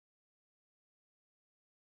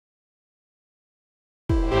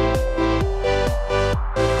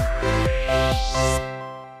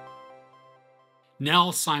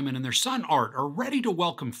Nell, Simon, and their son Art are ready to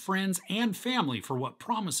welcome friends and family for what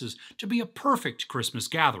promises to be a perfect Christmas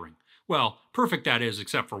gathering. Well, perfect that is,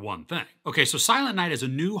 except for one thing. Okay, so Silent Night is a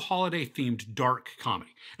new holiday themed dark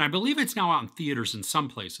comedy. And I believe it's now out in theaters in some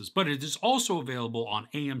places, but it is also available on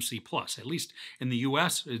AMC Plus, at least in the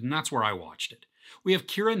US, and that's where I watched it. We have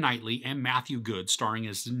Keira Knightley and Matthew Goode starring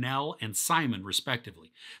as Nell and Simon,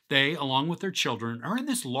 respectively. They, along with their children, are in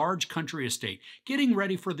this large country estate getting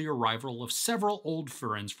ready for the arrival of several old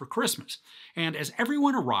friends for Christmas. And as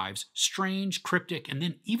everyone arrives, strange, cryptic, and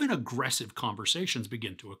then even aggressive conversations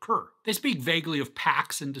begin to occur. They speak vaguely of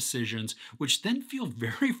pacts and decisions, which then feel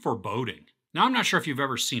very foreboding. Now, I'm not sure if you've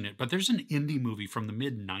ever seen it, but there's an indie movie from the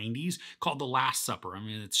mid-90s called The Last Supper. I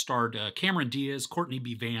mean, it starred Cameron Diaz, Courtney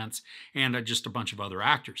B. Vance, and just a bunch of other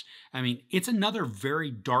actors. I mean, it's another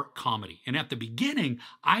very dark comedy, and at the beginning,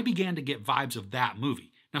 I began to get vibes of that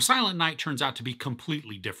movie. Now, Silent Night turns out to be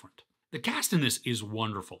completely different. The cast in this is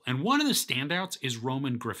wonderful, and one of the standouts is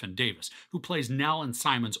Roman Griffin Davis, who plays Nell and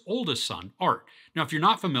Simon's oldest son, Art. Now, if you're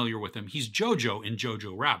not familiar with him, he's Jojo in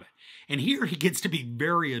Jojo Rabbit. And here he gets to be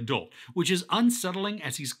very adult, which is unsettling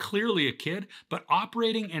as he's clearly a kid, but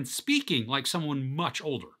operating and speaking like someone much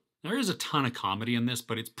older. There is a ton of comedy in this,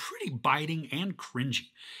 but it's pretty biting and cringy.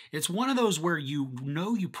 It's one of those where you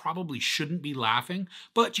know you probably shouldn't be laughing,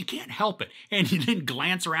 but you can't help it, and you then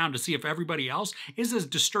glance around to see if everybody else is as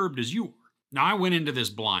disturbed as you are. Now, I went into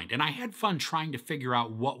this blind, and I had fun trying to figure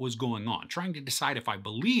out what was going on, trying to decide if I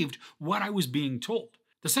believed what I was being told.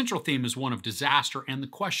 The central theme is one of disaster and the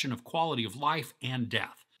question of quality of life and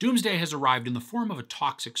death. Doomsday has arrived in the form of a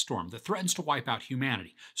toxic storm that threatens to wipe out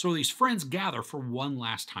humanity, so these friends gather for one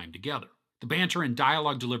last time together. The banter and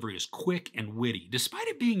dialogue delivery is quick and witty, despite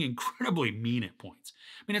it being incredibly mean at points.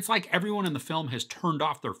 I mean, it's like everyone in the film has turned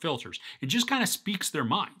off their filters and just kind of speaks their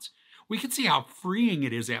minds. We can see how freeing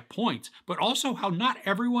it is at points, but also how not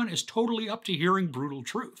everyone is totally up to hearing brutal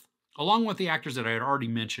truth. Along with the actors that I had already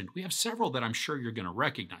mentioned, we have several that I'm sure you're going to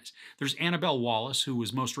recognize. There's Annabelle Wallis, who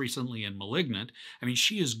was most recently in *Malignant*. I mean,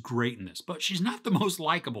 she is great in this, but she's not the most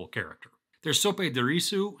likable character. There's Sope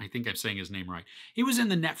Dirisu, I think I'm saying his name right. He was in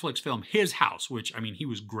the Netflix film His House, which, I mean, he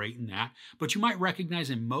was great in that, but you might recognize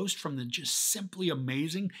him most from the just simply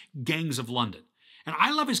amazing Gangs of London. And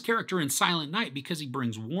I love his character in Silent Night because he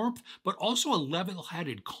brings warmth, but also a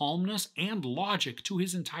level-headed calmness and logic to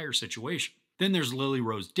his entire situation. Then there's Lily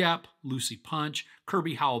Rose Depp, Lucy Punch,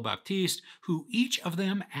 Kirby Howell-Baptiste, who each of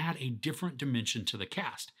them add a different dimension to the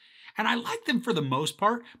cast. And I like them for the most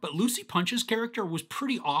part, but Lucy Punch's character was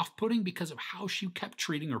pretty off-putting because of how she kept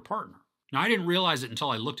treating her partner. Now, I didn't realize it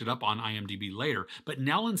until I looked it up on IMDb later, but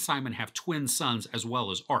Nell and Simon have twin sons as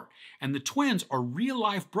well as Art. And the twins are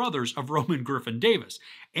real-life brothers of Roman Griffin Davis.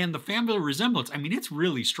 And the family resemblance, I mean, it's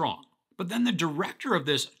really strong. But then the director of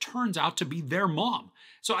this turns out to be their mom.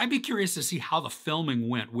 So I'd be curious to see how the filming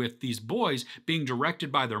went with these boys being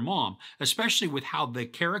directed by their mom, especially with how the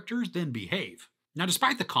characters then behave. Now,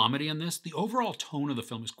 despite the comedy in this, the overall tone of the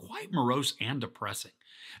film is quite morose and depressing.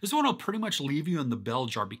 This one will pretty much leave you in the bell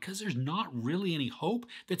jar because there's not really any hope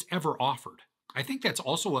that's ever offered. I think that's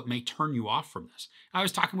also what may turn you off from this. I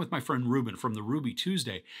was talking with my friend Ruben from the Ruby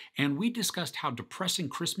Tuesday, and we discussed how depressing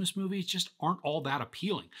Christmas movies just aren't all that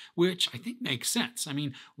appealing, which I think makes sense. I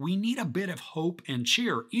mean, we need a bit of hope and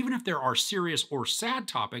cheer, even if there are serious or sad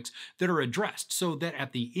topics that are addressed, so that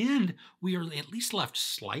at the end, we are at least left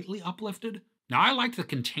slightly uplifted. Now, I like the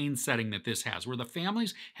contained setting that this has, where the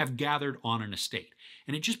families have gathered on an estate,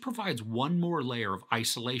 and it just provides one more layer of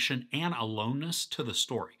isolation and aloneness to the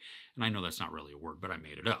story. And I know that's not really a word, but I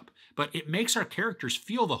made it up. But it makes our characters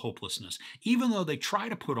feel the hopelessness, even though they try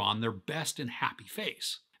to put on their best and happy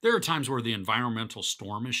face. There are times where the environmental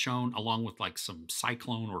storm is shown, along with like some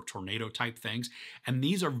cyclone or tornado type things, and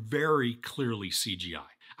these are very clearly CGI.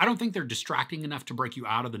 I don't think they're distracting enough to break you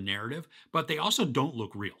out of the narrative, but they also don't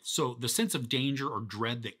look real. So the sense of danger or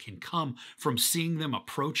dread that can come from seeing them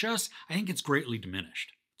approach us, I think it's greatly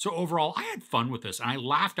diminished. So overall, I had fun with this, and I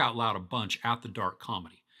laughed out loud a bunch at the dark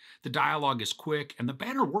comedy. The dialogue is quick, and the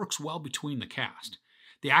banter works well between the cast.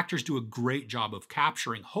 The actors do a great job of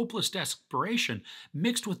capturing hopeless desperation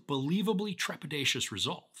mixed with believably trepidatious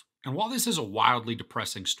resolve. And while this is a wildly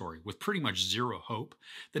depressing story with pretty much zero hope,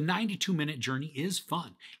 the 92-minute journey is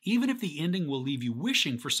fun, even if the ending will leave you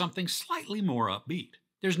wishing for something slightly more upbeat.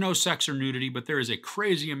 There's no sex or nudity, but there is a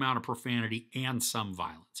crazy amount of profanity and some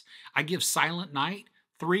violence. I give Silent Night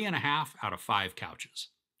 3.5 out of 5 couches.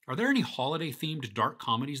 Are there any holiday-themed dark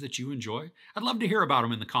comedies that you enjoy? I'd love to hear about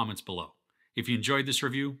them in the comments below. If you enjoyed this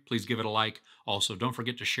review, please give it a like. Also, don't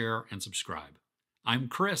forget to share and subscribe. I'm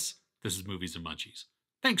Chris. This is Movies and Munchies.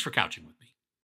 Thanks for couching with me.